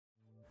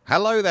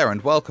Hello there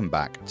and welcome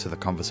back to the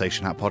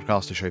Conversation Hat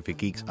podcast, a show for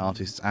geeks,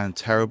 artists and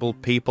terrible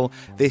people.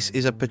 This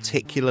is a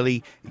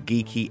particularly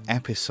geeky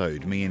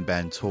episode. Me and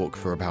Ben talk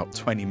for about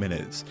 20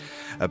 minutes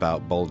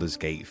about Baldur's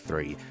Gate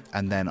 3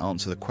 and then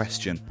answer the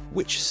question,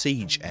 which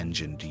siege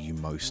engine do you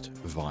most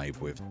vibe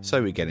with?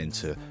 So we get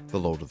into the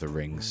Lord of the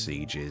Rings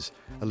sieges,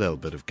 a little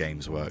bit of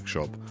Games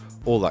Workshop,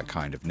 all that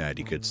kind of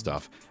nerdy good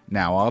stuff.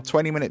 Now, our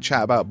 20-minute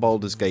chat about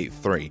Baldur's Gate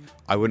 3,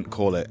 I wouldn't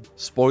call it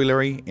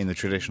spoilery in the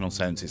traditional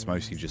sense. It's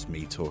mostly just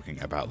me talking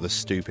about the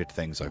stupid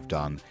things I've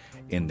done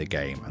in the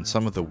game and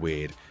some of the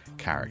weird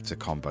character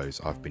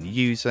combos I've been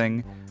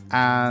using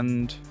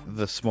and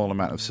the small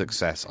amount of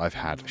success I've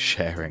had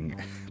sharing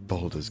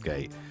Baldur's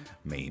Gate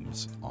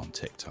memes on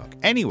TikTok.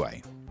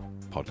 Anyway,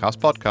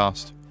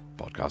 podcast.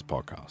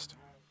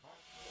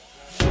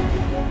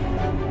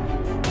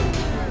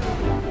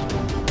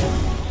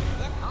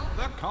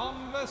 The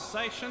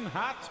Conversation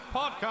Hat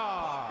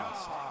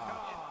Podcast.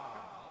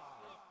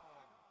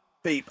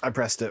 Beep, I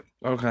pressed it.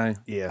 Okay.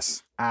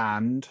 Yes.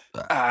 And?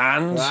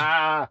 And?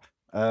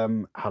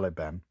 Hello,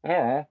 Ben.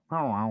 Oh.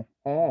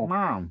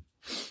 Mom.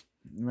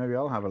 Maybe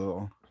I'll have a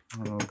little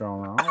go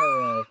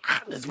on.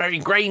 It's very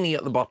grainy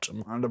at the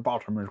bottom. And the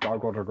bottom is, I've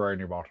got a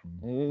grainy bottom.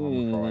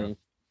 Mm.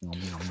 Yum,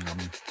 yum, yum.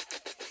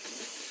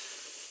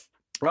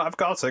 Well, I've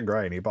got a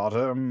grainy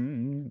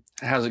bottom.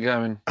 How's it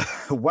going?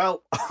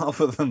 Well,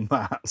 other than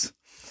that,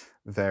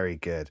 very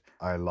good.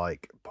 I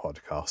like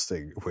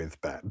podcasting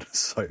with Ben,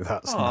 so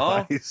that's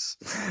Aww. nice.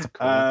 That's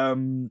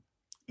cool.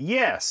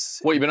 Yes.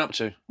 What have you been up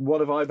to?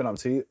 What have I been up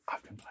to?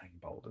 I've been playing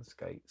Baldur's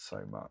Gate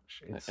so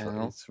much. It's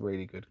Yeah. it's a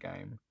really good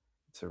game.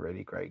 It's a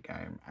really great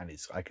game, and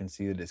I can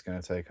see that it's going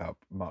to take up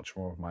much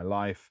more of my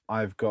life.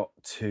 I've got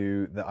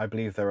to I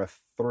believe there are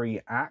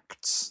 3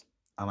 acts,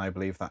 and I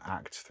believe that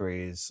Act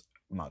 3 is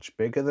much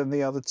bigger than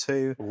the other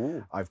 2.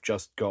 Ooh. I've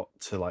just got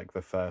to like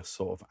the first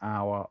sort of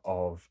hour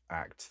of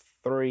Act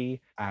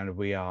 3, and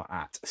we are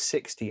at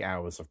 60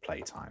 hours of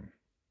playtime.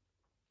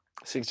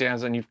 60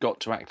 hours and you've got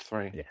to Act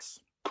 3. Yes.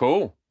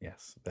 Cool.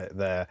 Yes,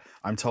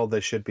 I'm told there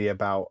should be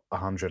about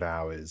 100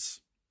 hours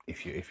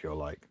if you're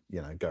like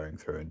going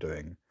through and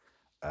doing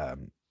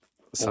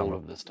some All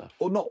of the stuff.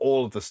 or not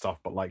all of the stuff,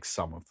 but like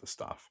some of the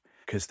stuff,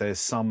 because there's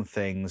some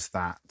things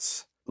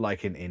that,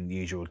 like in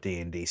usual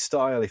D&D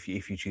style, if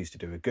you choose to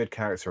do a good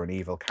character or an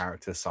evil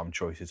character, some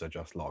choices are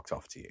just locked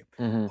off to you,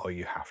 or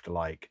you have to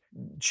like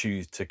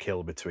choose to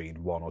kill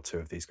between 1 or 2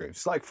 of these groups.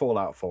 It's like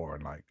Fallout 4,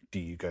 and like, do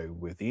you go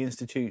with the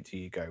Institute? Do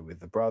you go with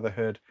the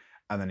Brotherhood?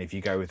 And then if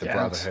you go with the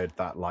Brotherhood,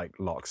 that like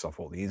locks off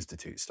all the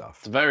Institute stuff.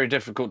 It's a very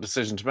difficult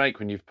decision to make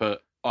when you've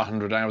put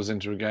 100 hours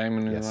into a game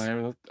and Yes.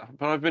 you're like,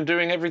 but I've been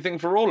doing everything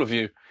for all of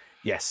you.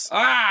 Yes.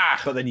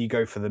 Ah! But then you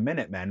go for the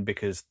Minutemen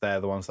because they're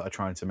the ones that are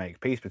trying to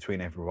make peace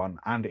between everyone,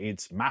 and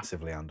it's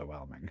massively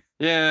underwhelming.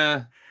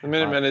 Yeah. The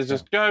Minutemen is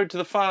just go to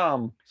the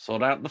farm,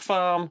 sort out the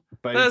farm.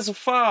 But There's a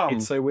farm.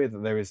 It's so weird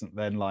that there isn't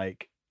then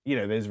like,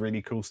 there's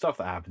really cool stuff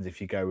that happens if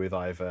you go with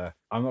either.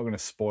 I'm not going to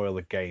spoil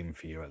the game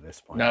for you at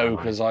this point. No, am I?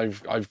 because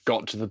I've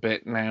got to the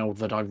bit now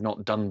that I've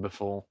not done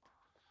before.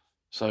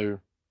 So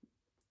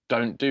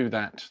don't do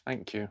that.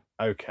 Thank you.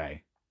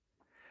 Okay.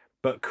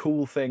 But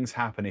cool things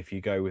happen if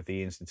you go with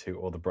the Institute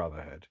or the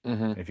Brotherhood.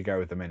 Mm-hmm. If you go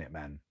with the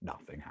Minutemen,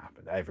 nothing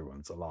happens.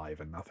 Everyone's alive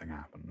and nothing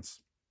happens.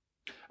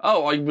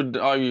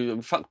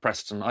 Oh, fuck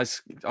Preston. I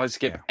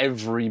skip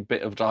every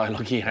bit of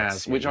dialogue he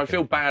has, yeah, which you I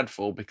feel can. bad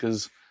for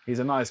because... He's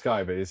a nice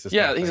guy, but it's just...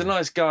 Yeah, he's a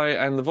nice guy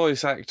and the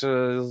voice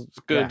actor is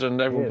good, Yeah, and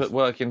he everyone is. put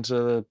work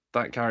into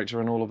that character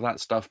and all of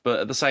that stuff. But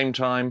at the same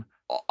time,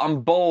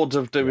 I'm bored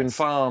of doing Yes.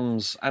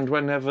 farms, and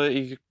whenever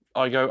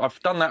I go, I've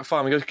done that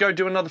farm, he goes, go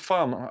do another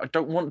farm. I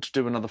don't want to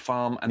do another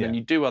farm, and then Yeah.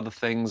 you do other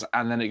things,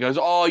 and then it goes,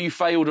 oh, you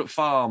failed at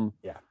farm.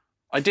 Yeah.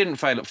 I didn't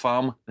fail at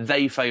farm,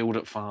 they failed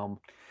at farm.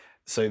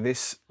 So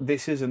this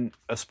isn't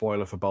a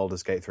spoiler for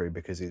Baldur's Gate 3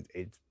 because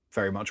it's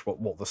very much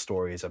what the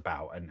story is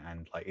about,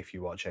 and like if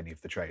you watch any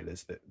of the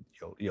trailers, that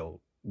you'll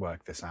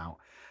work this out.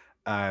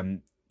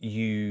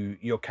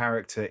 Your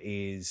character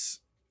is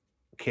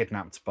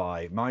kidnapped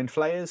by mind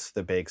flayers,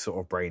 the big sort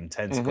of brain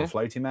tentacle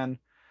floaty men,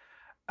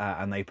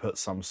 and they put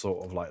some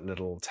sort of like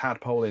little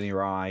tadpole in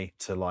your eye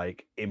to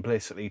like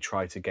implicitly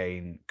try to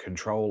gain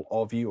control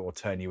of you or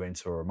turn you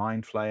into a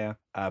mind flayer,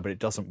 but it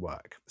doesn't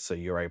work. So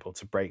you're able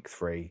to break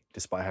free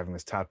despite having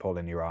this tadpole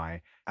in your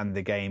eye, and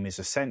the game is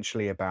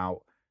essentially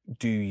about,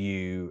 do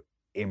you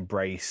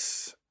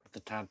embrace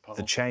The tadpole.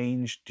 the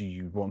change? Do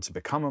you want to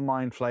become a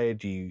mind flayer?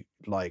 Do you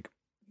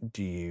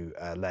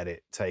let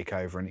it take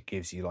over and it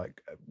gives you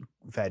like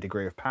a fair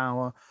degree of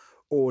power?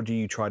 Or do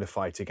you try to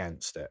fight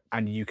against it?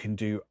 And you can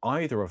do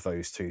either of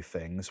those 2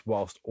 things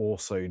whilst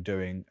also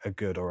doing a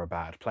good or a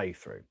bad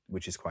playthrough,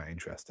 which is quite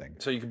interesting.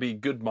 So you could be a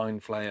good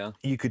mind flayer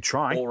You could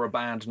try. or a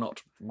bad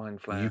not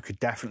mind flayer. You could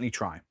definitely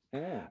try.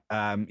 There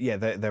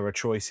are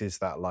choices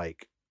that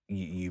like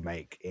you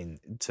make in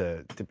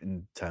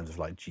terms of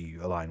like, do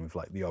you align with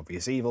like the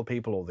obvious evil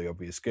people or the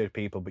obvious good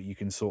people, but you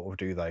can sort of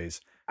do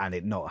those and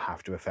it not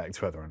have to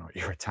affect whether or not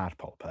you're a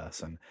tadpole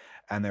person.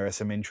 And there are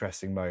some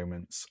interesting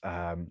moments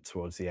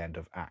towards the end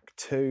of Act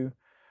 2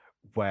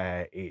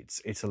 where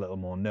it's a little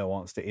more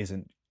nuanced. It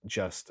isn't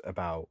just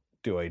about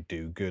do I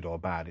do good or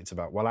bad. It's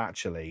about, well,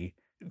 actually,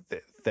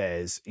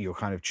 you're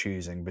kind of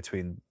choosing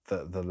between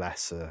the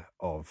lesser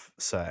of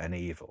certain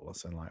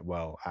evils, and like,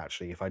 well,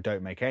 actually, if I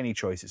don't make any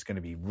choice, it's going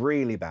to be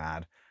really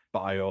bad.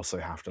 But I also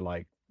have to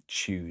like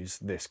choose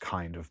this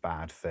kind of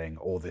bad thing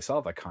or this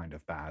other kind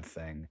of bad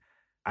thing,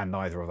 and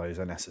neither of those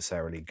are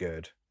necessarily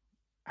good.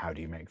 How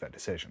do you make that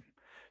decision?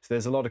 So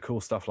there's a lot of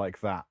cool stuff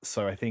like that.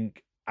 So I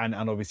think, and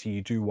obviously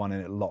you do one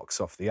and it locks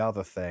off the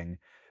other thing.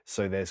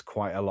 So there's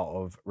quite a lot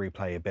of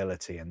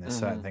replayability, and there's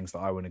certain things that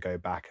I want to go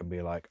back and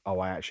be like, oh,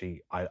 I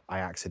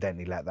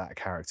accidentally let that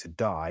character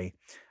die.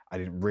 I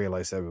didn't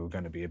realize they were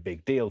going to be a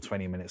big deal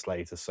 20 minutes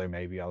later, so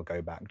maybe I'll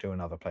go back, do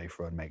another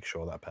playthrough and make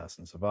sure that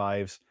person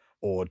survives.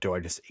 Or do I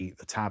just eat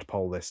the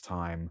tadpole this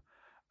time?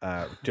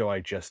 There's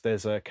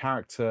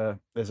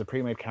a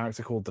pre-made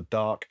character called the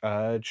Dark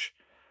Urge.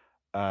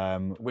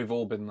 We've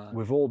all been there.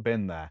 We've all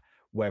been there,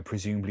 where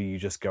presumably you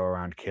just go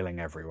around killing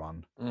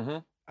everyone.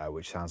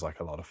 Which sounds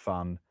like a lot of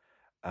fun.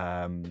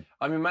 I'm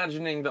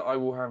imagining that I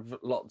will have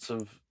lots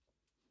of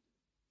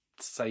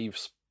save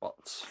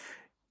spots.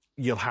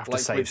 You'll have to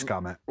save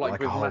scum it,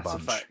 like a whole Mass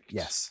bunch. Effect,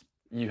 Yes.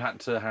 You had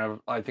to have,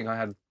 I think I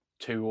had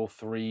 2 or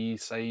 3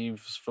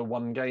 saves for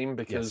one game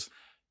because,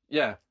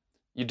 you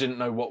didn't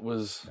know what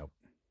was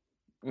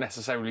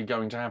necessarily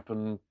going to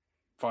happen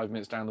 5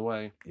 minutes down the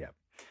way. Yeah.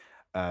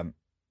 And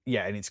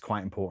it's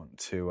quite important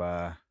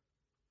to...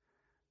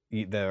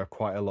 there are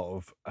quite a lot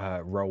of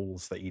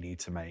rolls that you need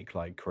to make,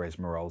 like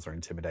charisma rolls or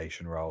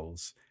intimidation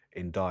rolls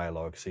in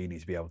dialogue. So you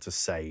need to be able to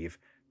save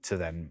to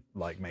then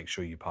like make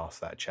sure you pass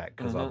that check,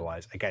 because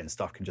otherwise, again,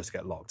 stuff can just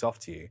get locked off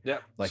to you. Yeah,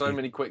 like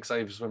many quick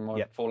saves when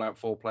my Fallout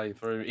 4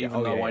 playthrough,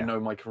 even though I know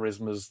my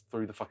charisma's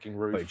through the fucking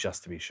roof. But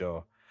just to be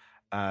sure.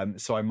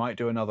 So I might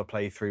do another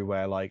playthrough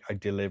where like I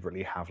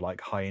deliberately have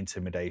like high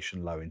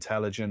intimidation, low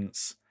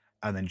intelligence,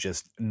 and then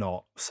just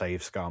not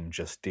save scum,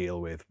 just deal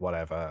with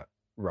whatever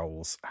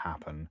rolls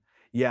happen.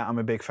 Yeah, I'm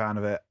a big fan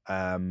of it.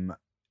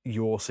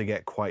 You also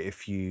get quite a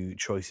few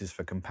choices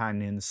for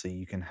companions, so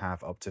you can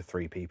have up to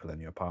 3 people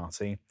in your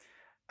party.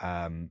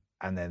 And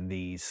then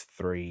these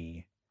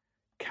 3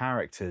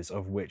 characters,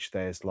 of which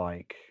there's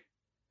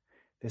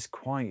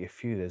quite a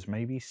few. There's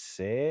maybe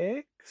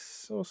 6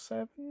 or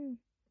 7,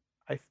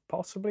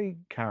 possibly,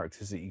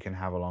 characters that you can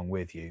have along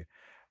with you.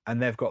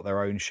 And they've got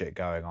their own shit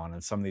going on,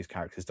 and some of these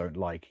characters don't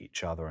like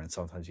each other, and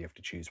sometimes you have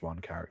to choose one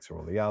character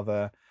or the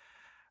other.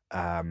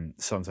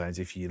 Sometimes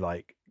if you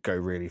like go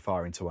really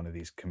far into one of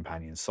these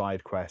companion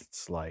side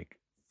quests, like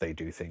they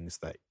do things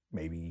that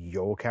maybe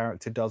your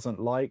character doesn't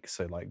like,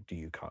 so like do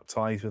you cut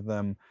ties with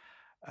them?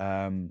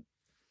 And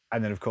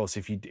then of course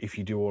if you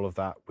do all of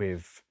that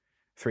with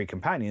 3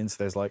 companions,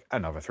 there's like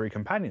another 3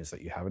 companions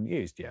that you haven't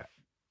used yet.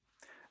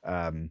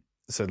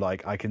 So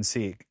like I can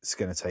see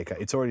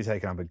it's already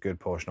taken up a good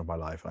portion of my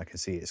life, and I can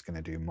see it's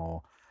going to do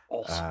more.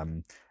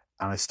 Awesome.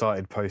 And I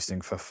started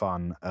posting for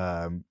fun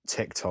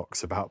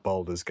TikToks about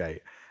Baldur's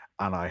Gate,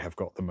 and I have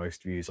got the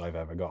most views I've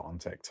ever got on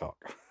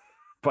TikTok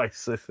by a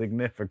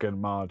significant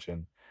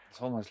margin.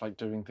 It's almost like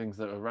doing things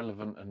that are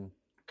relevant and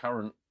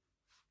current.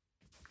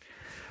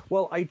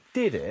 Well, I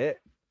did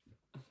it.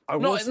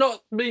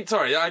 Not me.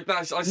 Sorry, I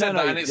said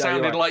that, and it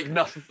sounded like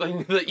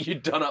nothing that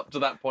you'd done up to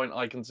that point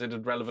I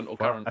considered relevant or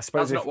current. I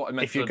suppose that's not what I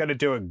meant. If you're going to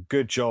do a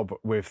good job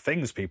with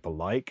things people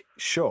like,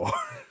 sure.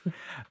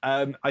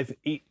 I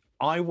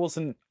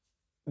wasn't.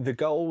 The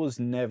goal was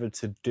never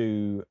to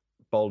do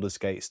Baldur's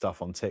Gate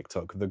stuff on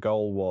TikTok. The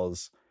goal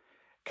was,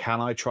 can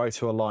I try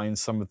to align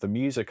some of the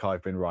music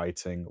I've been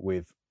writing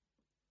with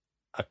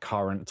a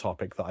current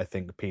topic that I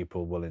think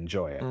people will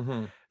enjoy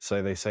it.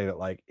 So they say that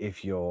like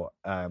if you're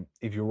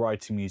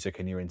writing music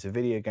and you're into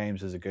video games,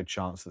 there's a good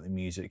chance that the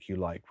music you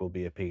like will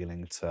be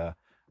appealing to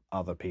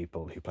other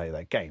people who play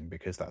that game,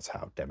 because that's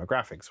how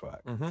demographics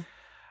work.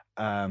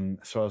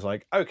 So I was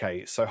like,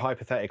 okay, so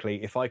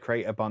hypothetically, if I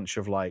create a bunch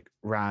of like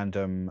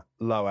random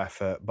low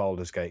effort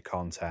Baldur's Gate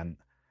content,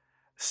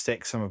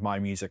 stick some of my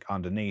music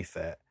underneath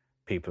it,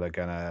 people are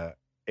gonna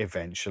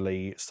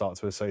eventually start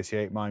to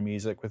associate my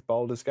music with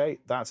Baldur's Gate.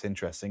 That's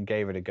interesting.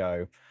 Gave it a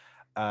go.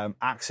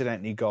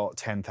 Accidentally got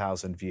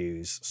 10,000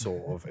 views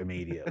sort of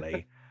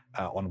immediately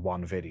on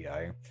one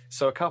video.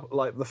 So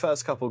the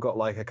first couple got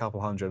like a couple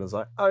hundred. I was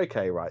like,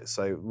 okay, right.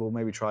 So we'll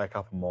maybe try a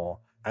couple more.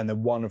 And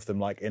then one of them,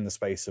 like in the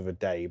space of a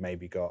day,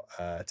 maybe got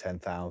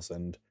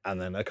 10,000.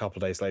 And then a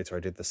couple of days later, I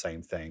did the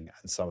same thing.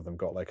 And some of them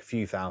got like a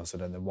few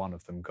thousand. And then one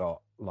of them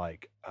got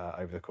like,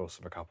 over the course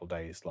of a couple of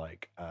days,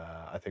 like,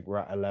 I think we're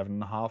at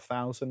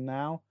 11,500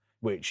 now,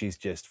 which is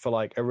just for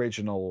like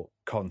original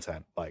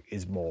content, like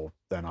is more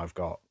than I've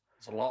got.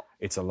 It's a lot.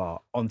 It's a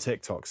lot. On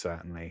TikTok,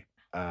 certainly.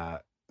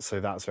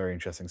 So that's very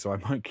interesting. So I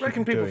might keep Where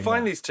can people doing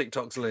find that. these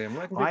TikToks, Liam?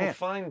 Where can people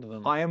find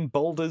them? I am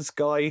Baldur's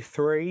Guy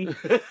 3.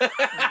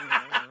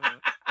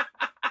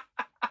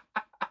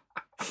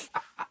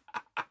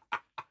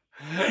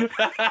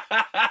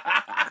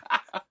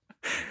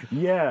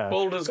 Yeah.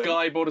 Baldur's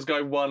Guy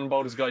 1,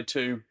 Baldur's Guy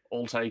 2.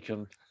 All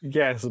taken.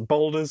 Yes,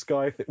 Baldur's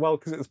Guy. Well,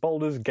 because it's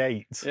Baldur's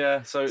Gate.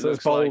 Yeah, so it So looks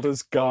it's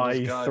Baldur's like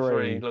Guy Baldur's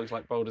 3. Looks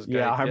like Baldur's Gate.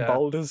 Yeah, I'm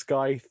Baldur's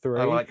Guy 3.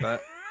 I like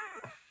that.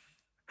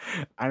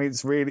 And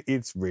it's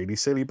really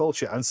silly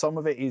bullshit. And some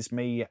of it is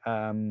me,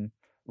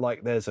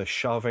 like there's a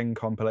shoving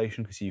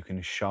compilation because you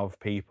can shove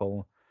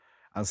people.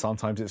 And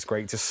sometimes it's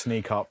great to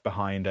sneak up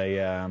behind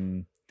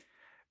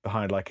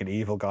behind like an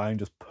evil guy and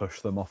just push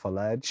them off a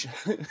ledge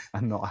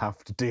and not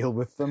have to deal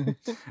with them.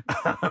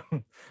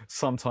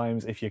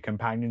 Sometimes if your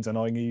companion's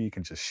annoying you, you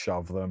can just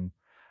shove them.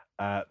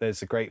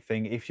 There's a great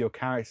thing if your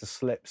character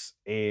slips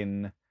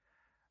in.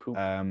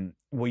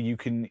 Well, you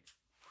can.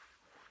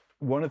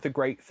 One of the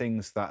great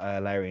things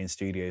that Larian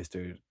Studios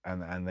do,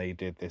 and they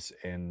did this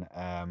in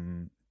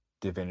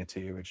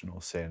Divinity: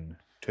 Original Sin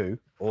 2,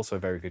 also a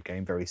very good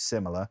game, very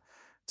similar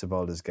to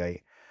Baldur's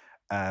Gate.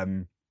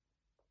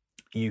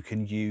 You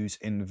can use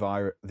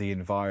the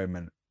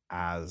environment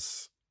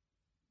as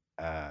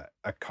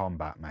a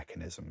combat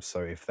mechanism.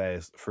 So if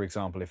there's, for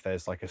example, if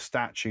there's like a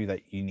statue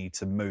that you need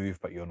to move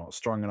but you're not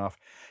strong enough,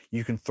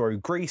 you can throw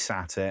grease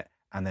at it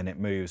and then it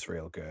moves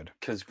real good.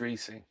 Because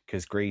greasy.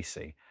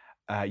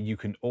 You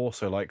can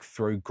also like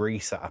throw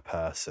grease at a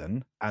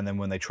person, and then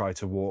when they try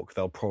to walk,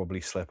 they'll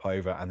probably slip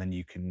over, and then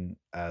you can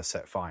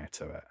set fire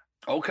to it.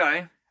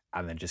 Okay.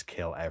 And then just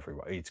kill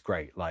everyone. It's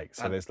great. Like,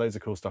 so there's loads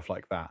of cool stuff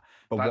like that.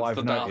 But That's what I've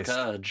the noticed,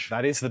 Dark Urge.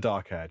 that is the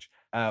Dark Urge.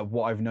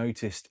 What I've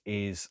noticed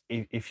is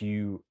if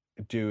you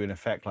do an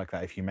effect like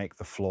that, if you make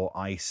the floor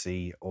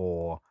icy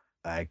or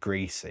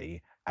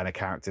greasy, and a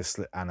character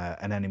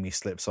an enemy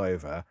slips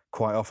over,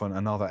 quite often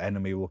another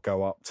enemy will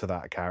go up to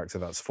that character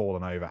that's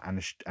fallen over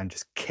and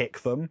just kick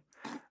them,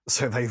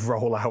 so they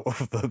roll out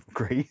of the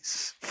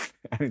grease,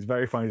 and it's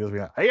very funny. Just be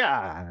like,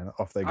 yeah, and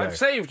off they go. I've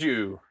saved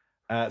you.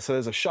 So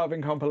there's a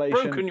shoving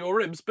compilation. Broken your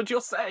ribs, but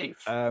you're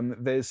safe.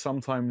 There's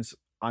sometimes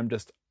I'm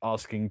just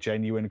asking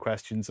genuine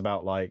questions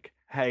about like,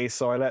 hey,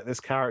 so I let this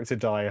character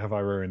die. Have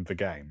I ruined the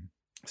game?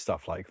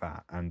 Stuff like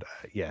that. And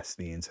yes,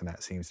 the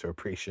internet seems to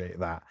appreciate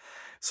that.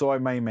 So I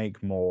may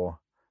make more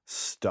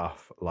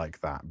stuff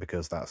like that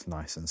because that's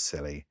nice and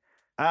silly.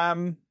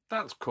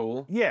 That's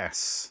cool.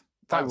 Yes.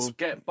 I will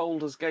get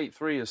Baldur's Gate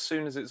 3 as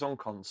soon as it's on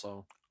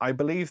console. I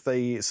believe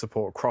they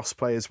support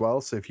crossplay as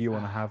well. So if you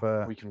want to have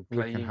we can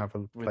play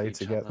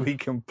together. other. We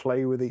can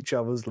play with each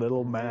other's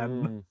little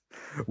men.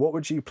 What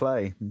would you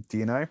play? Do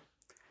you know?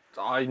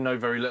 I know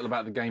very little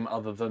about the game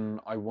other than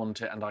I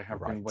want it, and I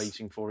have been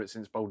waiting for it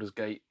since Baldur's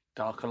Gate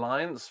Dark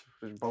Alliance,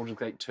 which was Baldur's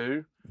Gate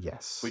 2.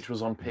 Yes. Which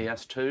was on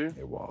PS2.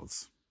 It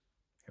was.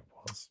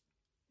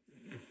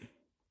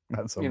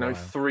 That's a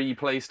 3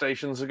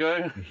 PlayStations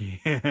ago.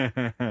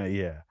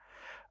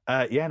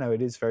 Yeah. No,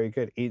 it is very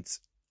good. It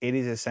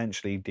is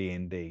essentially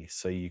D&D.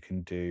 So you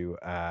can do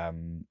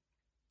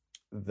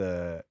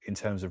in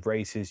terms of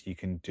races, you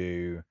can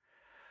do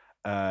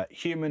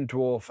human,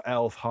 dwarf,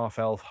 elf,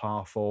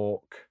 half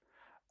orc,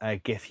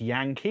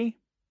 Githyanki,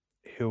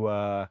 who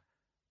are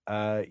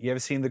you ever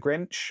seen The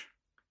Grinch?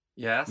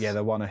 Yes. Yeah,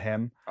 they're one of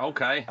him.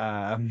 Okay.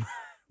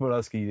 What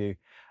else can you do?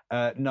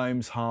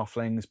 Gnomes,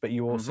 halflings, but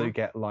you also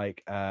get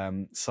like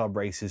sub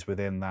races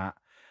within that.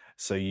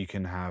 So you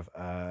can have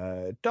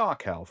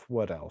dark elf,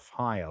 wood elf,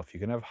 high elf. You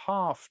can have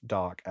half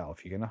dark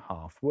elf. You can have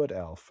half wood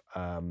elf.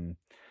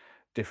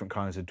 Different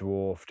kinds of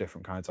dwarf,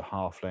 different kinds of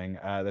halfling.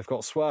 They've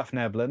got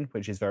Swerfneblin,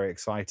 which is very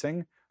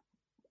exciting.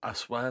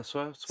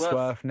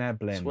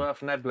 Swerfneblin.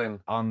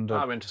 Swerfneblin.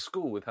 I went to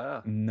school with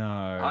her.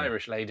 No.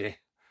 Irish lady.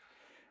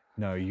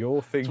 No,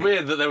 you're thinking... It's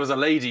weird that there was a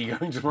lady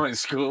going to my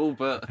school,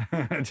 but...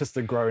 just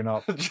a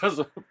grown-up. Just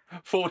a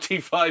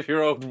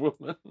 45-year-old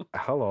woman.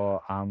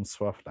 Hello, I'm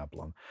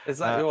Swerfneblin. Is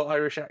that your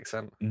Irish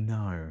accent?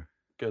 No.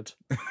 Good.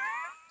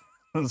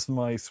 That's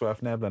my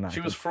Swerfneblin accent.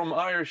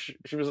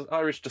 She was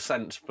Irish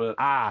descent, but...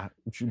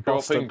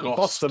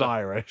 Boston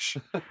Irish.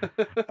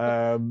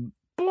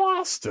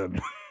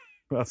 Boston.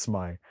 That's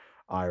my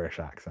Irish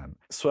accent.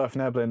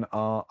 Swerfneblin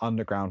are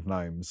underground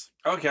gnomes.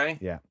 Okay.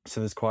 Yeah. So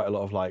there's quite a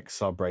lot of like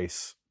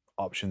sub-race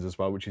options as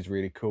well, which is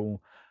really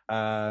cool.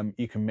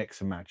 You can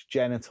mix and match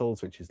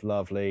genitals, which is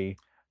lovely.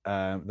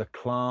 The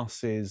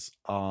classes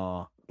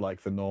are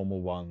like the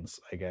normal ones,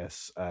 I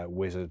guess.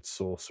 Wizard,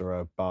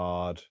 sorcerer,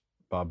 bard,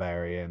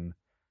 barbarian,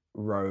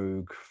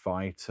 rogue,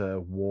 fighter,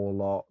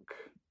 warlock,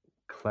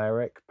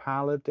 cleric,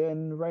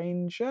 paladin,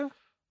 ranger.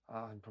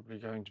 I'm probably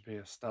going to be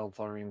a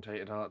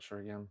stealth-orientated archer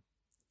again.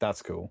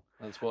 That's cool.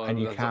 That's what.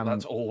 And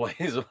that's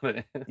always what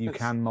it is. You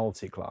can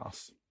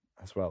multi-class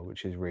as well,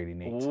 which is really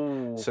neat.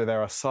 Ooh. So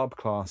there are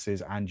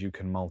subclasses and you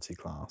can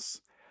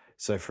multi-class.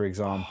 So, for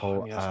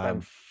example, you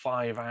spend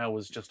 5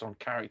 hours just on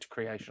character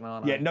creation,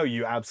 aren't I? Yeah, no,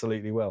 you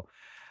absolutely will.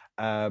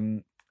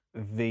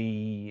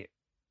 The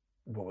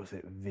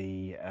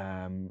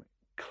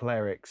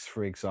clerics,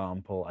 for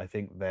example, I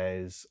think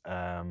there's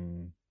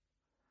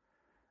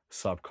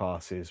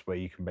subclasses where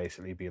you can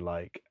basically be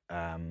like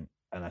an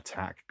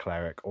attack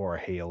cleric or a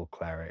heal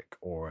cleric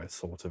or a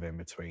sort of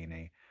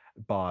in-betweeny.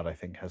 Bard, I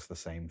think, has the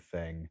same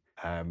thing.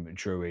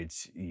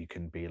 Druids, you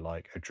can be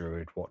like a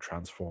druid what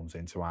transforms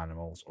into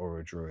animals, or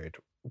a druid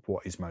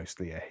what is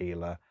mostly a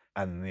healer.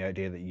 and the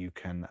idea that you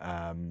can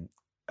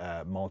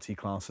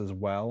multi-class as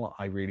well.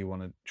 I really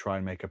want to try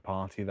and make a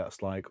party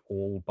that's like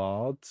all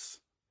bards,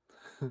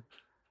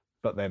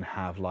 but then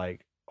have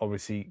like,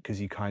 obviously,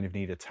 because you kind of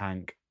need a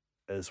tank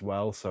as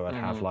well. So I'd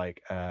have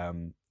like,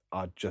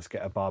 I'd just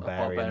get a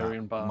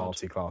barbarian bard.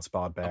 multi-class A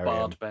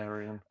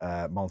Bardbarian.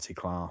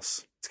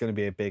 multi-class. It's going to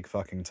be a big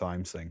fucking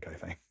time sink, I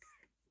think.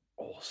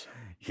 Awesome.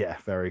 Yeah,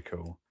 very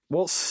cool.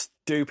 What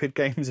stupid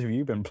games have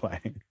you been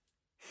playing?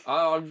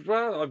 I've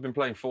been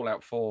playing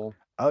Fallout 4.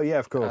 Oh yeah,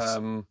 of course.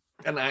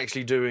 And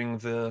actually doing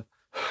the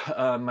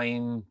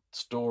main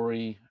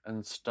story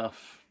and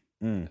stuff.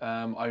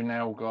 I've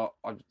now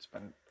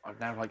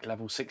like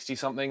level 60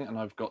 something, and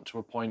I've got to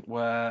a point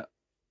where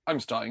I'm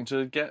starting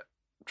to get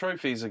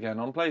trophies again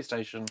on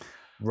PlayStation.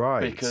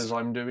 Right. Because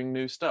I'm doing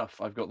new stuff.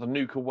 I've got the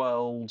Nuka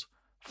World,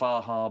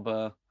 Far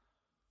Harbor,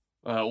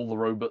 all the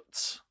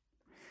robots.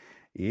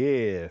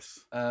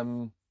 Yes.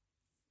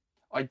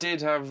 I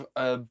did have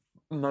a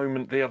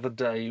moment the other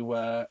day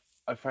where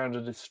I found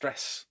a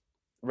distress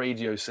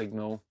radio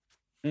signal,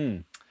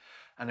 and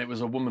it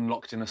was a woman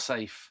locked in a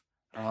safe.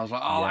 And I was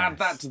like, I'll add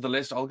that to the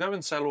list. I'll go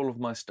and sell all of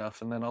my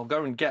stuff, and then I'll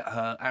go and get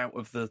her out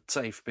of the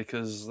safe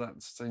because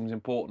that seems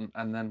important.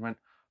 And then went,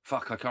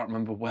 fuck, I can't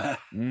remember where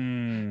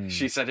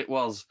she said it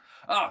was.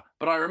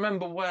 But I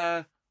remember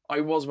where I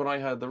was when I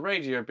heard the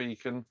radio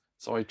beacon.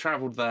 So I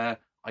travelled there,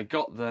 I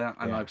got there,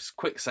 and I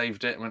quick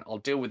saved it and went, I'll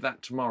deal with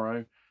that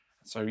tomorrow.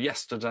 So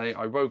yesterday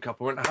I woke up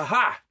and went,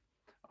 ha!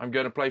 I'm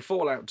going to play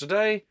Fallout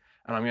today,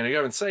 and I'm going to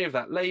go and save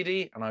that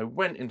lady. And I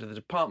went into the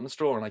department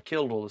store and I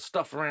killed all the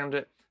stuff around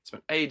it.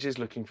 Spent ages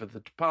looking for the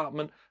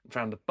department and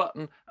found the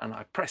button, and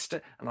I pressed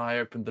it and I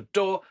opened the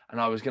door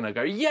and I was going to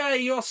go, yay,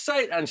 you're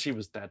safe. And she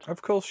was dead.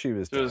 Of course she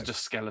was dead. It was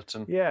just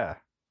skeleton. Yeah.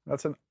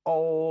 That's an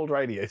old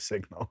radio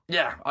signal.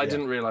 Yeah, I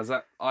didn't realise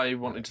that. I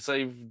wanted to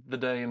save the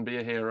day and be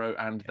a hero,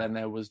 and then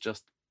there was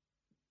just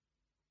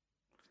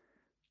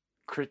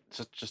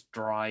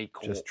dry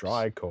corpse. Just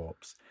dry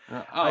corpse.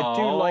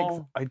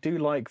 I do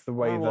like the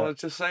way I wanted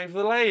to save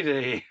the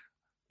lady.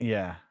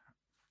 Yeah.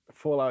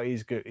 Fallout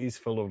is good. He's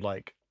full of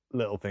like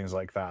little things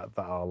like that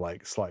are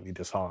like slightly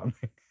disheartening.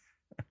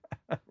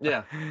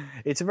 Yeah.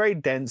 It's a very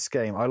dense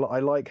game. I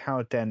like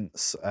how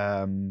dense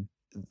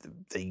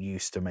they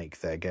used to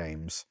make their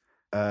games.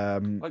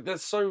 Like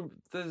there's so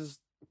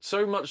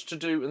much to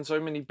do and so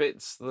many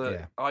bits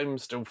that I'm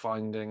still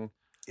finding.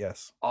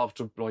 Yes.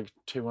 After like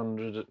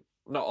 200,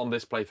 not on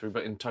this playthrough,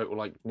 but in total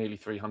like nearly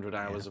 300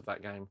 hours of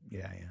that game.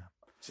 Yeah.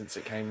 Since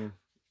it came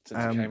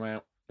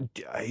out.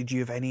 Do you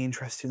have any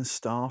interest in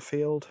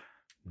Starfield?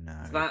 No.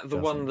 Is that the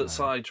one that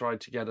Sai tried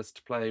to get us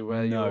to play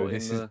where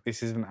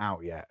this isn't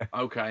out yet.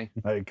 Okay.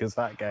 No, because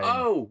that game...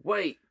 Oh,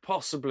 wait,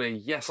 possibly.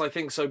 Yes, I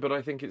think so, but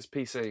I think it's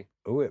PC.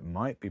 Oh, it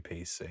might be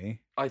PC.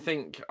 I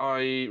think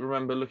I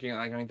remember looking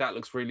at that going, that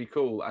looks really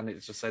cool, and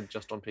it just said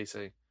just on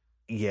PC.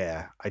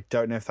 Yeah, I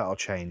don't know if that'll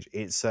change.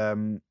 It's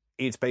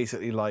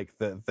basically like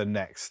the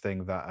next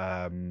thing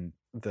that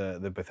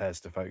the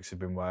Bethesda folks have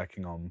been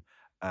working on.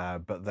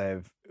 But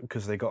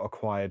because they got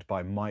acquired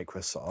by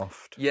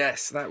Microsoft.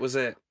 Yes, that was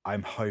it.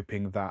 I'm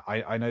hoping that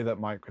I know that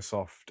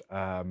Microsoft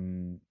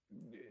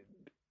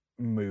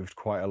moved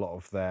quite a lot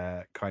of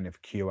their kind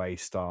of QA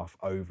staff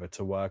over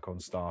to work on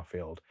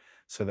Starfield,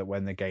 so that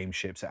when the game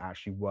ships, it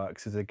actually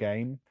works as a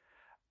game.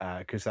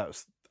 Because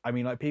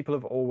like people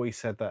have always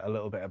said that a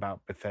little bit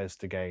about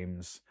Bethesda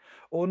games,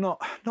 or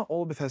not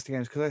all Bethesda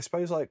games, because I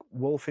suppose like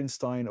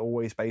Wolfenstein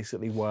always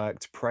basically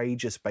worked. Prey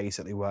just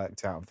basically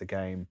worked out the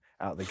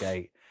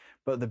gate.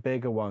 But the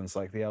bigger ones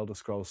like the Elder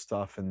Scrolls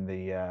stuff and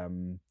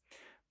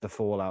the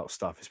Fallout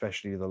stuff,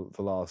 especially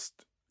the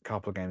last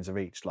couple of games of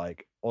each,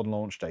 like on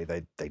launch day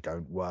they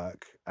don't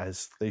work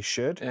as they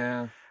should.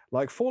 Yeah.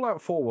 Like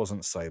Fallout 4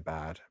 wasn't so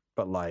bad,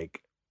 but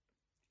like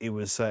it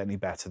was certainly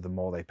better the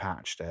more they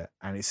patched it,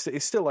 and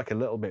it's still like a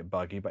little bit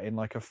buggy, but in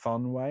like a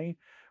fun way.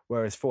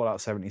 Whereas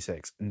Fallout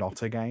 76,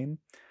 not a game,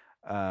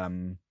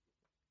 and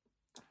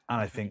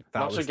I think that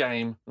not a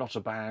game, not a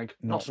bag,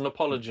 not an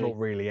apology, not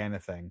really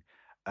anything.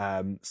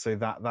 So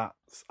that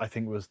I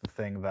think was the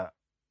thing that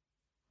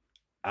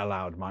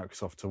allowed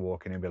Microsoft to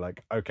walk in and be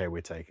like, okay,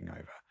 we're taking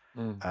over.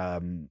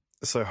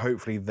 So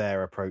hopefully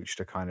their approach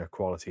to kind of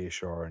quality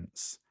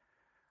assurance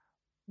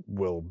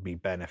will be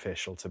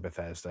beneficial to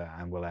Bethesda,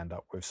 and we'll end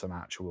up with some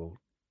actual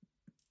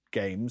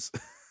games.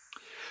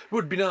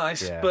 Would be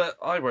nice, but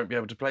I won't be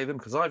able to play them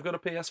because I've got a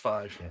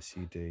PS5. Yes,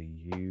 you do,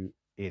 you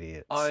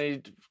idiots.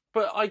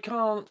 But I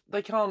can't.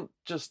 They can't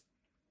just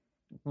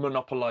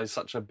monopolize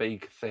such a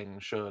big thing.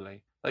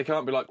 Surely they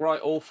can't be like, right,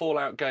 all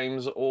Fallout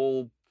games,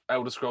 all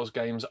Elder Scrolls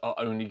games are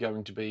only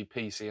going to be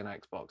PC and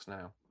Xbox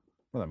now.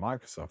 Well, at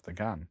Microsoft they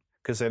can,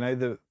 because they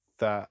know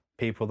that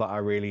people that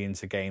are really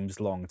into games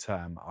long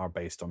term are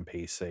based on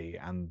PC,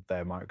 and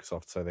they're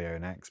Microsoft, so they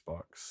own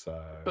Xbox.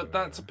 So, but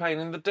that's a pain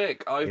in the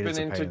dick. I've been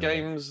into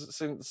games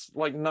since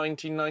like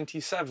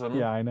 1997.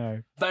 Yeah, I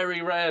know.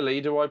 Very rarely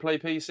do I play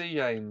PC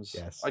games.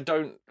 Yes, I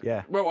don't.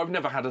 Yeah. Well, I've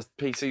never had a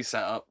PC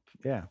set up.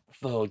 Yeah.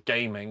 For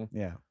gaming.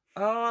 Yeah.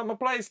 Oh, I'm a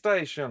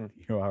PlayStation.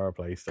 You are a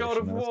PlayStation. God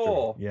of that's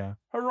War. True. Yeah.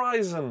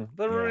 Horizon.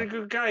 They're Yeah. really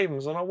good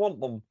games, and I want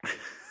them.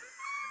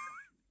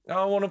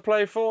 I want to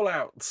play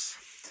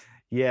Fallouts.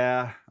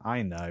 Yeah,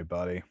 I know,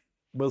 buddy.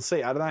 We'll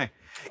see. I don't know.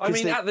 I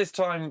mean, at this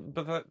time,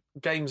 but the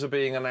games are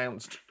being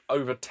announced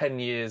over 10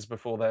 years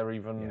before they're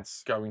even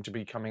going to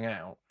be coming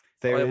out.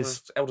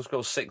 Elder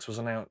Scrolls 6 was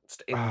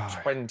announced in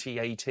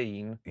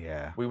 2018.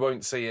 Yeah. We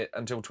won't see it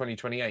until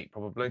 2028,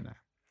 probably. No.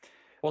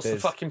 What's the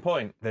fucking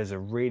point? There's a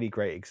really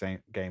great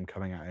game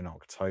coming out in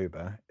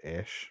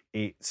October-ish.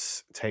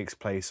 It takes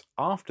place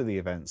after the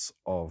events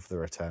of The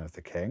Return of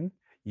the King.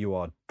 You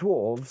are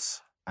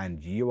dwarves,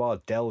 and you are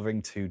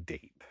delving too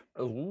deep.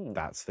 Ooh.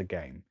 That's the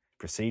game.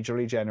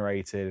 Procedurally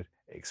generated,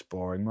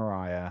 exploring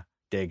Moria,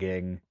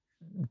 digging,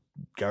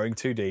 going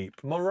too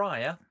deep.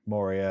 Moria,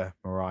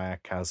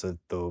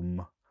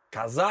 Khazad-dûm.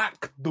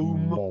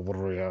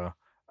 Moria.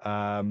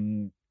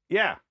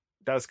 Yeah,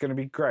 that's going to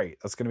be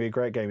great. That's going to be a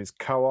great game. It's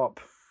co-op.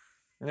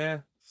 Yeah.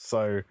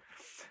 So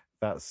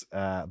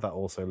that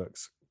also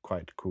looks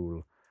quite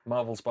cool.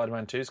 Marvel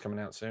Spider-Man 2 is coming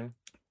out soon.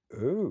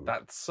 Ooh.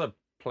 That's a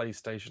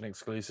PlayStation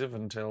exclusive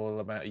until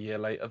about a year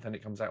later. Then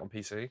it comes out on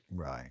PC.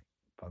 Right.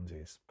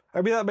 Funsies.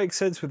 I mean, that makes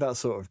sense with that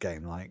sort of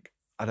game. Like,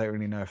 I don't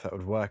really know if that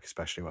would work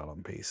especially well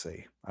on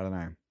PC. I don't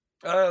know.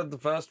 The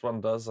first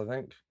one does, I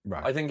think.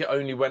 Right. I think it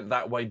only went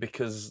that way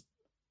because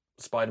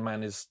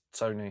Spider-Man is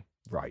Sony.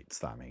 Right,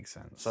 that makes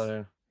sense.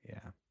 So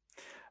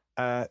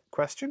yeah.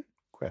 Question.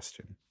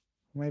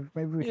 Maybe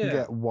we can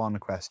get one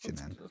question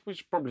in. We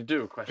should probably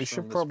do a question. We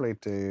should probably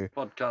do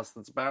podcast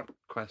that's about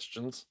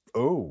questions.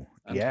 Oh,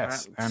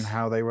 yes, and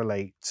how they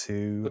relate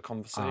to the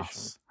conversation.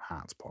 Us,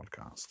 Hats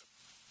Podcast.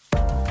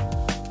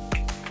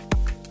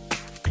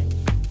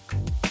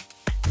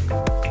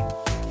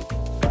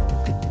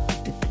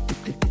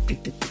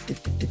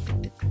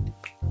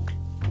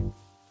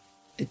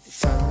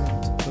 It's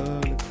time to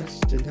pull a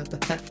question out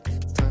the hat.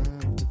 It's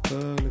time to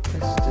pull a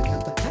question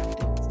out the hat.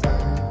 It's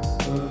time to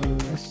pull a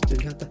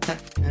question out the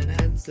hat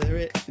and answer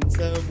it in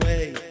some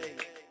way.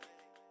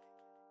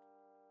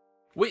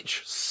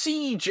 Which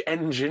siege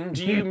engine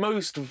do you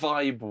most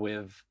vibe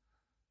with?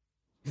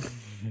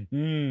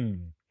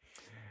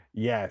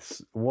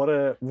 Yes. What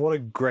a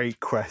great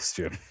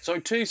question. So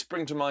 2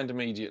 spring to mind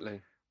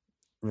immediately.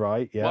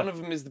 Right, yeah. One of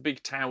them is the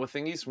big tower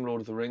thingies from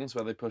Lord of the Rings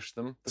where they push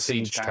them. The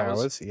siege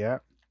towers, yeah.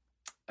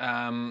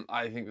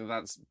 I think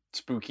that's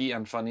spooky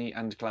and funny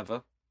and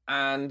clever.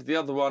 And the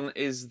other one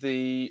is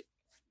the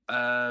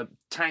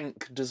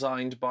tank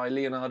designed by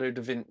Leonardo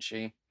da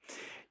Vinci.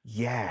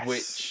 Yes.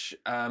 Which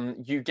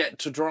you get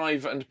to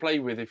drive and play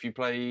with if you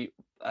play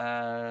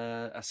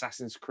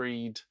Assassin's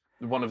Creed,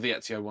 one of the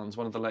Ezio ones,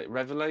 one of the late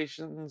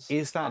Revelations.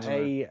 Is that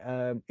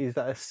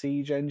a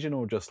siege engine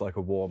or just like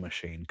a war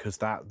machine? Because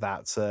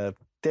that's a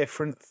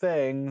different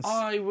thing.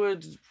 I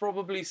would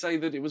probably say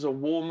that it was a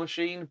war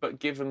machine, but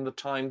given the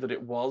time that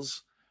it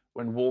was,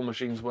 when war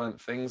machines weren't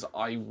things,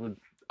 I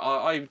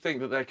think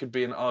that there could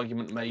be an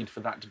argument made for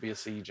that to be a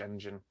siege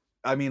engine.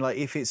 I mean, like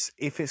if it's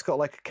got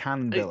like a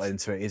cannon built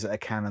into it, is it a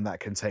cannon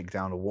that can take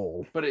down a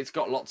wall? But it's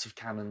got lots of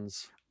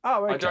cannons.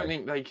 Oh, okay. I don't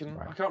think they can.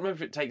 Right. I can't remember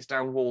if it takes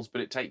down walls,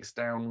 but it takes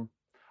down.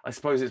 I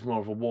suppose it's more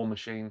of a war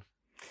machine.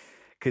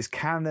 Because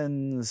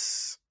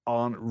cannons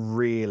aren't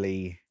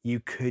really. You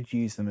could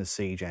use them as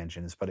siege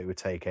engines, but it would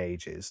take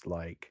ages.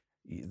 Like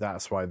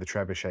that's why the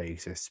trebuchet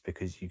exists,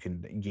 because you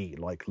can yeet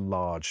like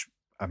large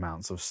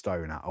amounts of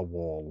stone at a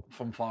wall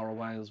from far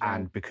away as well,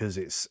 and because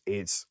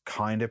it's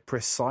kind of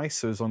precise,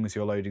 so as long as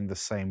you're loading the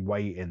same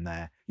weight in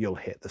there, you'll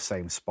hit the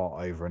same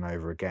spot over and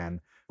over again.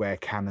 Where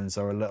cannons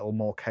are a little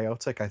more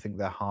chaotic, I think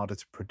they're harder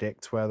to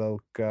predict where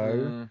they'll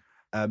go.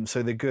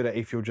 So they're good at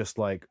if you're just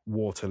like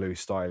Waterloo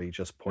style,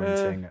 just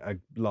pointing a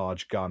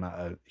large gun at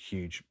a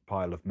huge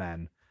pile of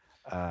men,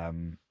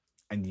 and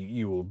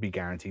you will be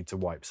guaranteed to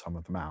wipe some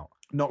of them out.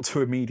 Not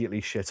to immediately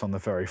shit on the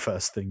very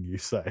first thing you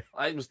say.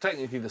 It was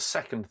technically the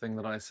second thing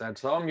that I said,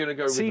 so I'm going to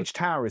go with Siege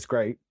Tower is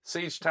great.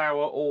 Siege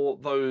Tower, or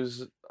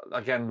those,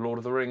 again, Lord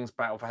of the Rings,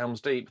 Battle for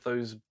Helm's Deep,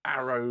 those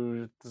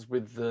arrows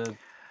with the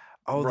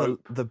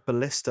rope. the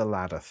ballista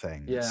ladder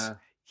things.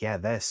 Yeah,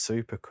 they're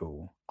super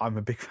cool. I'm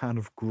a big fan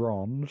of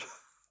Grond.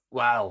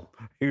 Wow.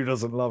 Who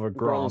doesn't love a Grond?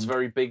 Grond's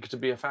very big to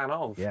be a fan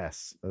of.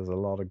 Yes, there's a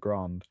lot of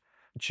Grond.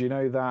 Do you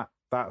know that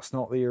that's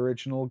not the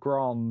original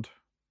Grond?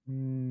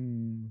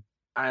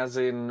 As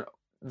in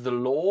the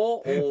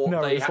lore, or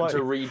no, they had to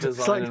redesign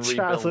it's like and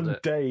Chaz rebuild and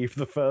it? Dave,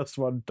 the first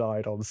one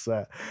died on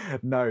set.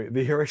 No,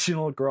 the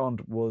original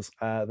Grond was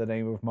the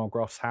name of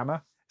Mogroth's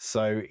hammer.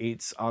 So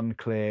it's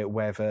unclear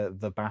whether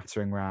the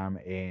battering ram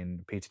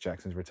in Peter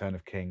Jackson's Return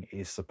of King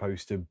is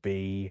supposed to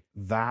be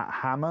that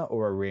hammer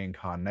or a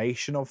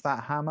reincarnation of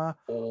that hammer,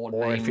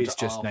 or if it's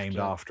just named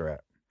after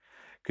it.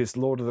 Because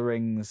Lord of the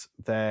Rings,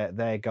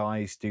 their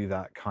guys do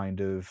that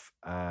kind of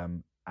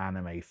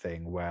anime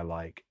thing where,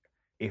 like,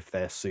 if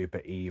they're super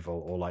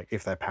evil or like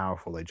if they're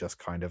powerful, they just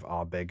kind of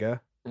are bigger.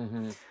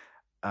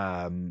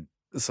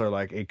 So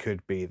like they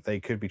could be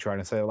trying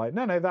to say like,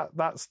 no,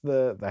 that's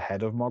the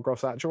head of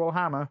Mogroth's actual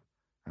hammer,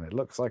 and it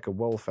looks like a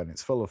wolf and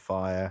it's full of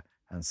fire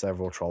and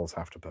several trolls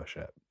have to push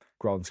it.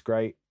 Grond's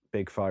great,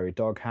 big fiery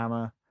dog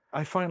hammer.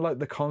 I find like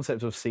the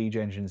concept of siege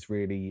engines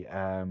really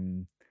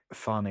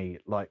funny.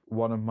 Like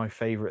one of my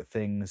favorite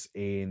things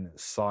in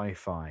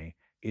sci-fi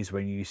is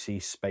when you see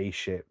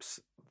spaceships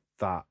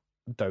that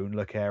don't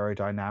look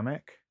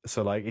aerodynamic.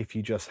 So like if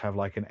you just have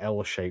like an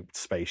L-shaped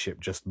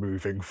spaceship just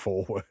moving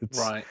forwards,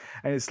 Right.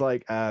 and it's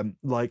like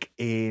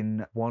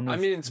in one. I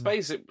mean, in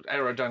space,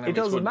 aerodynamics it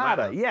doesn't wouldn't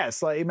matter.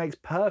 Yes, like it makes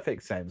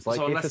perfect sense. Like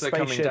so if unless the they're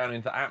spaceship, coming down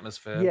into the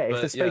atmosphere. yeah, if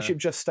but, the spaceship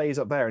just stays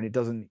up there and it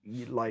doesn't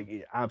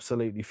like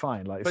absolutely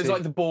fine. Like But it's so-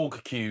 like the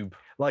Borg cube.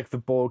 like the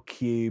Borg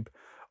cube,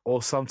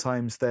 or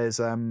sometimes there's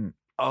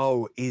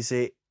is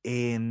it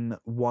in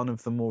one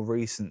of the more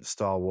recent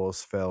Star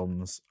Wars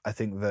films? I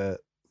think the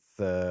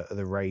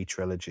Rey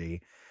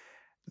trilogy.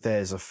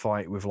 There's a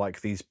fight with like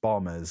these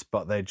bombers,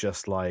 but they're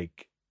just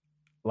like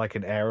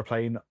an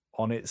airplane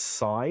on its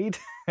side,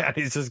 and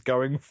it's just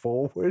going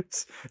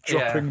forwards,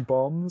 dropping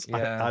bombs.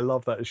 Yeah. I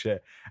love that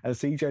shit. And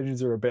siege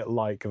engines are a bit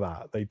like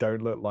that. They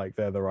don't look like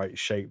they're the right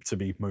shape to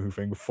be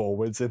moving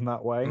forwards in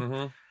that way.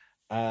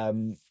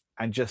 Mm-hmm.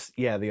 And just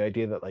the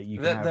idea that like you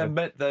can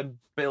They're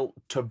built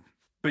to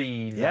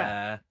be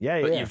there.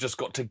 Yeah, But yeah. you've just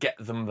got to get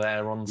them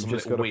there on You've some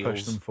just little got to wheels.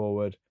 push them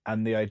forward.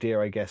 And the idea,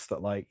 I guess,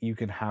 that like you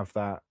can have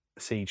that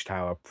siege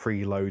tower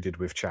preloaded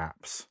with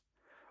chaps,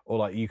 or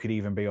like you could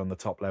even be on the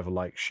top level,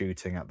 like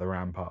shooting at the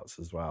ramparts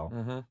as well.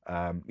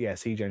 Mm-hmm.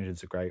 Siege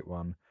engine's a great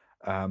one.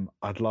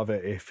 I'd love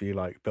it if you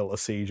like built a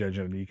siege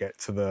engine and you get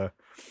to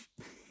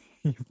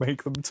you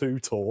make them too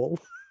tall.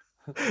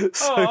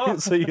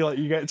 So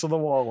you get to the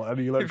wall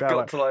and you look You've down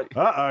got to like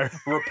uh-oh.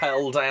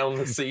 rappel down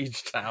the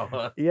siege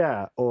tower.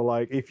 Yeah, or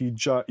like if you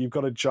you've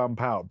got to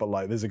jump out, but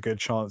like there's a good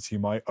chance you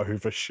might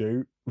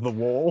overshoot the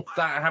wall.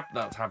 That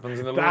happens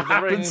in the Lord That of the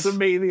happened Rings. to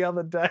me the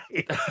other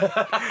day.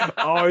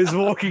 I was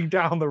walking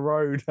down the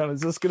road and I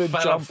was just going to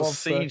Fell jump off the off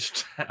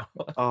siege tower.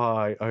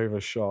 I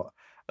overshot.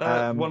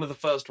 One of the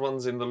first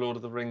ones in the Lord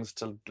of the Rings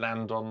to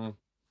land on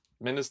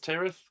Minas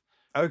Tirith.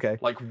 Okay.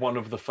 Like one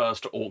of the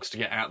first orcs to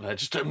get out there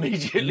just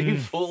immediately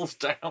falls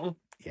down.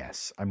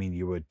 Yes, I mean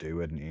you would do,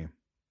 wouldn't you?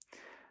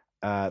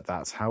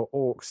 That's how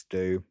orcs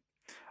do.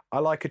 I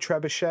like a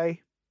trebuchet.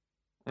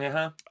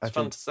 Yeah, it's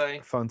fun to say.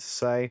 Fun to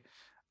say.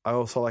 I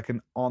also like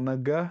an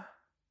onager.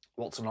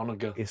 What's an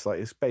onager?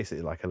 It's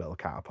basically like a little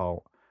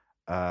catapult.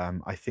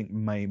 I think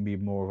maybe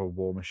more of a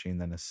war machine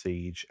than a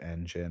siege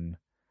engine.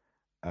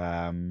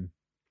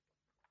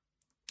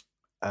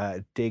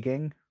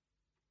 Digging.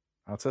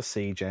 That's a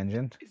siege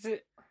engine. Is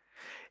it?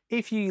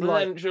 If you Well,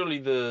 like, then surely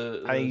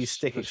you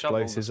stick the shovel,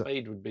 explosives. the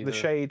spade would be the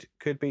shade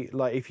could be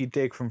like if you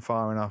dig from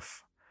far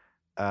enough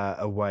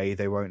away,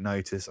 they won't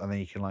notice, and then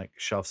you can like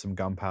shove some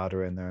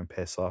gunpowder in there and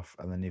piss off,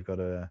 and then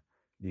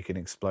you can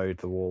explode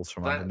the walls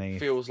from That underneath.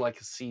 feels like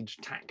a siege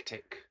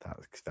tactic.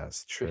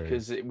 That's true.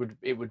 Because it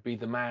would be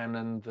the man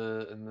and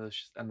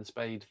the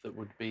spade that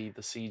would be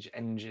the siege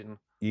engine.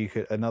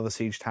 Another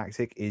siege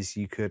tactic is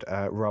you could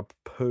rub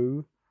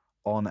poo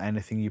on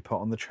anything you put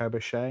on the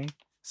trebuchet,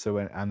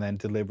 and then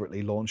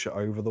deliberately launch it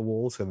over the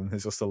wall, so then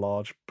there's just a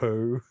large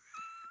poo.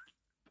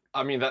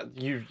 I mean that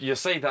you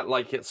say that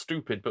like it's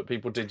stupid, but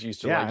people did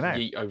used to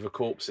yeet over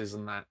corpses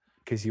and that.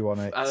 Because you want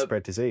to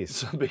spread disease.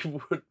 Some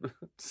people would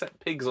set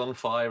pigs on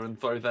fire and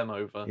throw them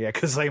over. Yeah,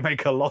 because they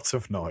make a lot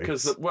of noise.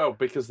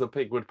 Because the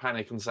pig would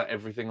panic and set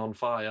everything on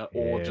fire,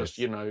 or just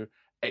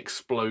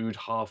explode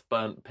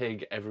half-burnt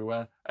pig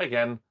everywhere.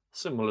 Again,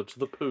 similar to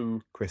the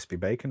poo. Crispy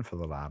bacon for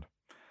the lad.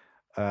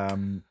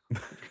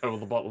 Go with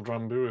the bottle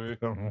drambuie.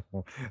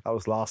 That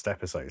was last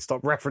episode.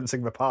 Stop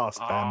referencing the past,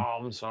 Ben. Oh,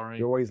 I'm sorry.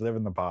 You always live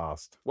in the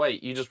past.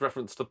 Wait, you just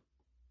referenced the...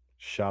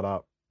 Shut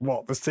up.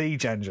 What, the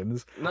siege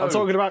engines? No, I'm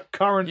talking about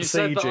current you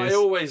sieges. said that I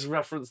always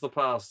reference the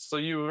past, so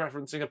you were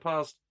referencing a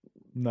past...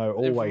 No,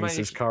 always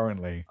information. is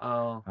currently.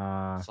 Oh,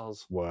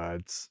 soz.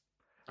 Words.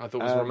 I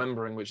thought it was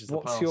remembering, which is the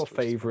past. What's your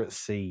favourite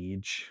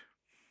siege?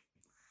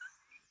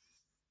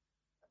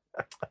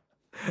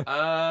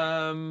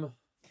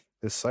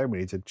 There's so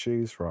many to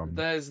choose from.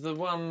 There's the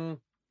one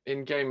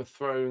in Game of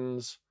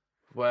Thrones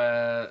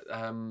where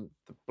the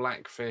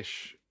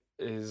Blackfish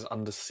is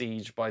under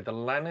siege by the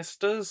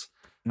Lannisters.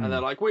 And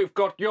they're like, "We've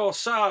got your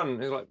son."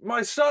 He's like,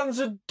 "My son's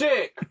a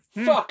dick.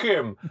 Fuck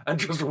him," and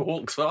just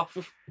walks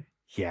off.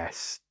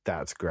 Yes,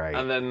 that's great.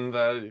 And then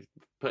they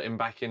put him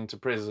back into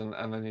prison.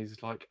 And then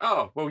he's like,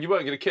 "Oh, well, you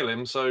weren't going to kill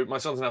him, so my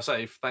son's now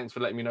safe. Thanks for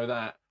letting me know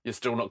that. You're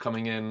still not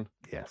coming in."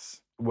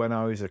 Yes. When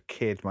I was a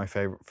kid, my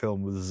favourite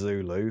film was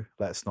Zulu.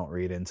 Let's not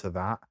read into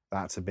that.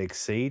 That's a big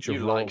siege. You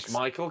liked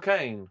Michael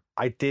Caine.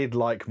 I did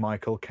like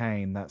Michael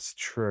Caine. That's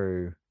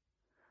true.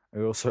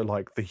 I also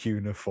like the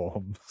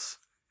uniforms.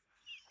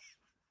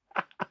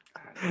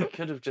 You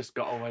could have just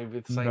got away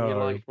with saying you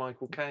liked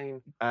Michael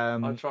Caine.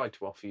 I tried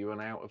to offer you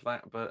an out of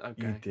that, but okay.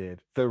 You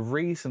did. The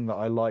reason that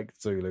I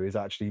liked Zulu is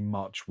actually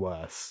much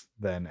worse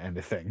than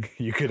anything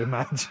you could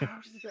imagine.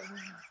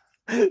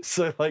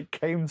 So, like,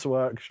 Games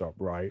Workshop,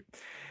 right?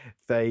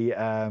 They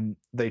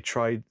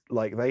tried,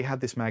 like, they had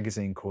this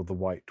magazine called The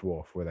White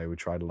Dwarf where they would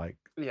try to, like,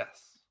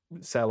 Yes.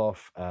 sell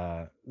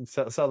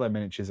their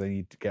miniatures, and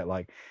you get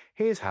like,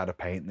 here's how to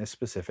paint this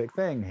specific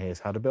thing, here's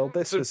how to build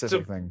this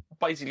specific thing.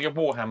 Basically a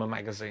Warhammer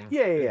magazine.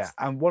 Yeah.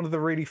 And one of the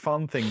really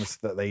fun things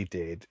that they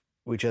did,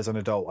 which as an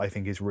adult I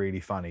think is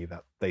really funny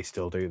that they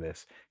still do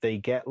this, they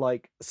get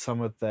like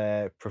some of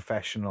their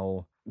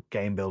professional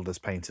game builders,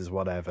 painters,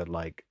 whatever,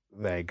 like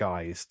their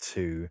guys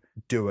to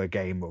do a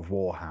game of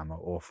Warhammer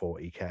or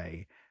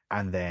 40k,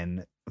 and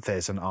then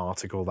there's an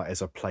article that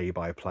is a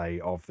play-by-play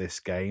of this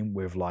game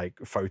with like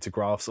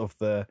photographs of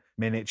the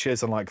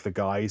miniatures and like the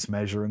guys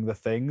measuring the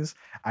things,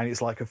 and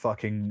it's like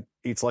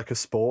a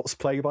sports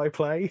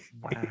play-by-play.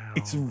 Wow.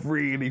 It's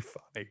really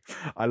funny.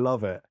 I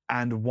love it.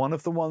 And one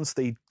of the ones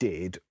they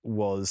did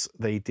was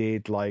they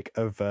did like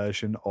a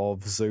version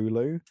of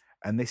Zulu.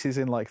 And this is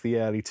in like the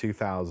early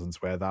 2000s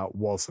where that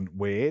wasn't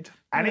weird.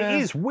 And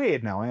it is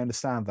weird now, I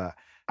understand that.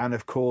 And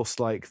of course,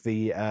 like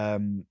the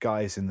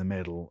guys in the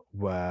middle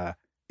were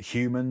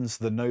humans,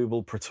 the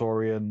noble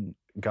Praetorian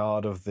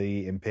Guard of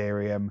the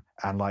Imperium.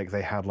 And like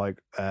they had like,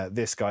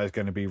 this guy is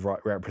going to be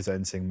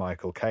representing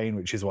Michael Caine,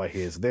 which is why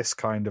he has this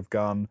kind of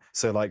gun.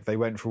 So like they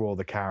went through all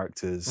the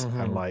characters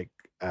and like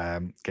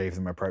gave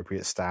them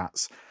appropriate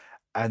stats.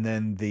 And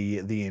then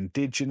the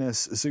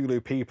indigenous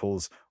Zulu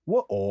peoples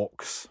were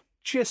orcs.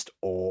 Just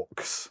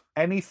orcs.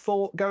 Any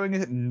thought going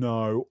in it?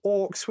 No.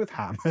 Orcs with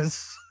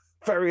hammers.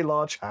 Very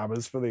large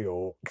hammers for the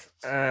orc.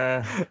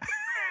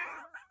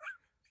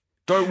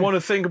 Don't want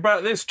to think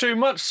about this too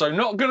much, so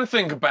not going to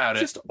think about it.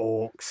 Just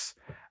orcs.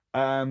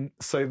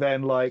 So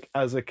then, like,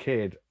 as a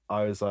kid,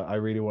 I was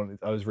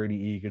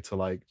really eager to,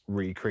 like,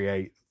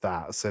 recreate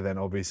that. So then,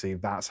 obviously,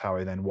 that's how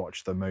I then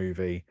watched the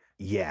movie.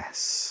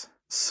 Yes.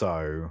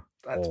 So,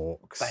 That's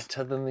orcs.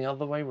 better than the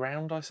other way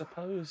round, I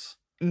suppose.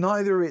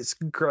 Neither it's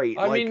great.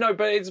 I mean, no,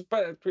 but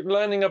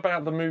learning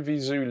about the movie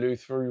Zulu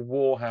through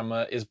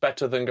Warhammer is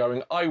better than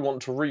going, I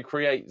want to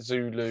recreate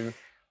Zulu.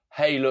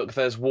 Hey, look,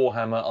 there's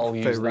Warhammer, I'll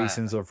use that. For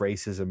reasons of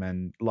racism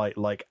and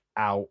like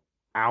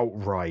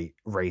outright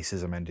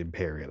racism and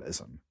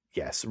imperialism.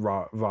 Yes,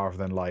 rather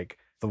than like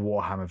the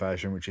Warhammer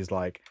version, which is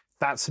like,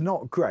 that's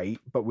not great,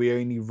 but we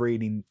only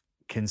really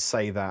can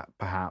say that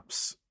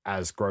perhaps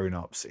as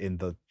grown-ups in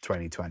the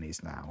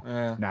 2020s now.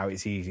 Yeah. Now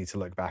it's easy to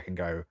look back and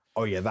go,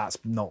 oh yeah, that's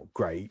not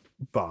great,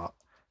 but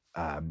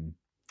I'm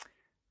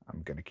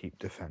going to keep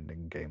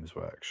defending Games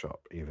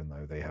Workshop, even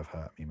though they have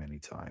hurt me many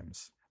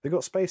times. They've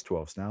got Space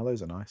Dwarves now,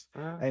 those are nice.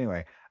 Yeah.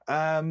 Anyway. They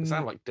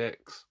sound like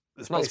dicks.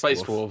 It's not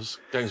Space Dwarves,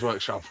 Games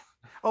Workshop.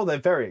 Oh, they're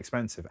very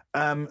expensive.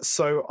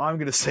 So I'm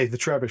going to say the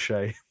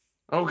Trebuchet.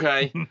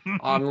 Okay,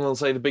 I'm going to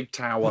say the big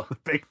tower. The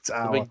big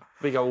tower. The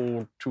big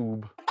old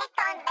tube.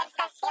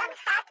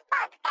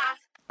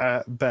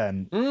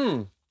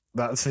 Ben,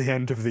 that's the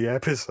end of the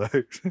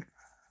episode.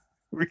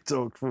 we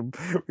talked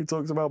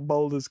about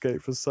Baldur's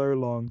Gate for so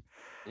long.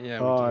 Yeah,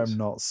 we I'm did.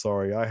 not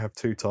sorry. I have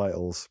two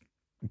titles: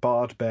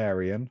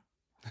 Bardbarian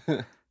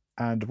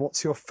and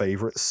what's your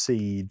favourite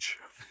siege?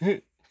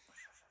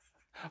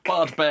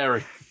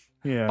 Bardbarian.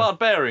 Yeah.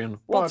 Bardbarian.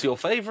 What's your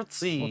favourite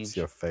siege? What's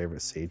your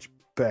favourite siege?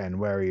 Ben,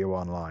 where are you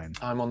online?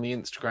 I'm on the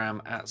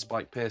Instagram at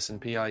Spike Pearson,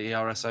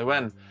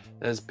 Pierson.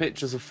 There's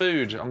pictures of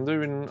food. I'm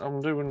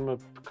doing my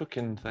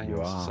cooking things.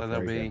 You are. So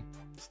there'll be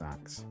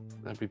snacks.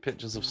 There'll be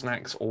pictures of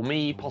snacks, or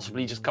me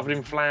possibly just covered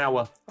in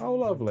flour. Oh,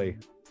 lovely.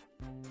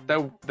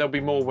 There'll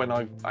be more when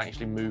I've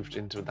actually moved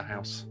into the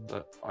house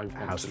that I want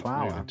House to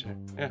flower. move into.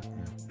 Yeah.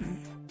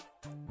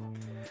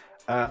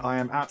 I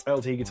am at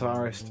LT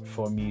Guitarist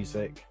for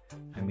music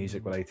and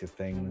music-related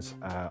things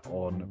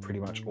on pretty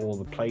much all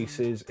the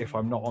places. If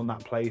I'm not on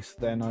that place,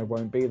 then I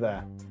won't be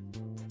there.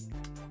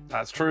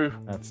 That's true.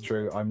 That's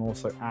true. I'm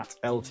also at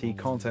LT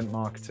Content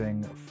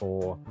Marketing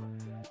for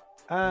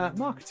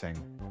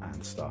marketing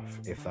and stuff,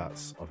 if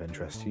that's of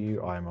interest to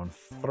you. I'm on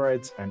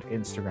Threads and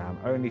Instagram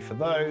only for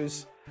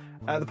those.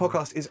 The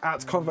podcast is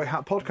at Convo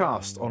Hat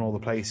Podcast on all the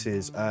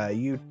places.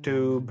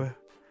 YouTube,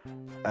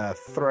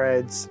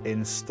 Threads,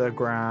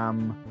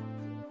 Instagram,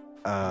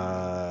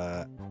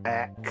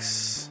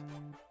 X,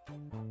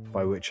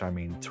 by which I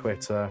mean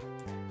Twitter.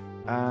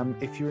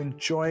 If you're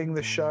enjoying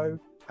the show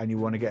and you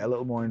want to get a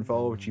little more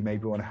involved, you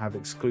maybe want to have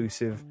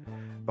exclusive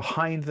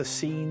behind the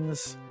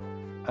scenes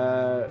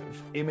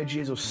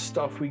images of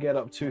stuff we get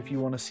up to, if you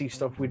want to see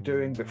stuff we're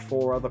doing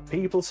before other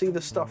people see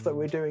the stuff that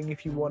we're doing,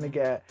 if you want to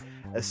get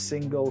a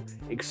single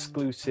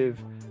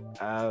exclusive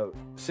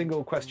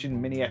single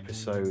question mini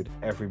episode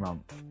every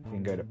month, you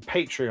can go to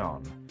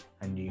Patreon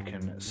and you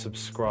can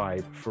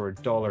subscribe for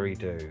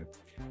 $1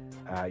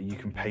 you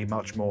can pay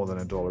much more than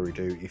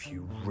 $1 if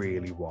you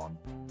really want,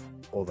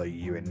 although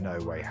you in no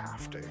way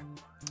have to.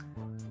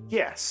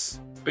 Yes,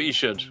 But you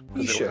should.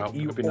 you should. Help.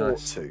 You It'd be ought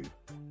nice. to.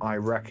 I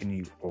reckon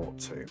you ought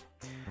to.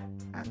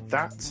 And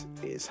that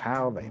is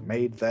how they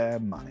made their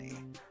money.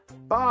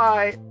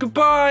 Bye!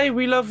 Goodbye.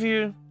 We love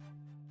you.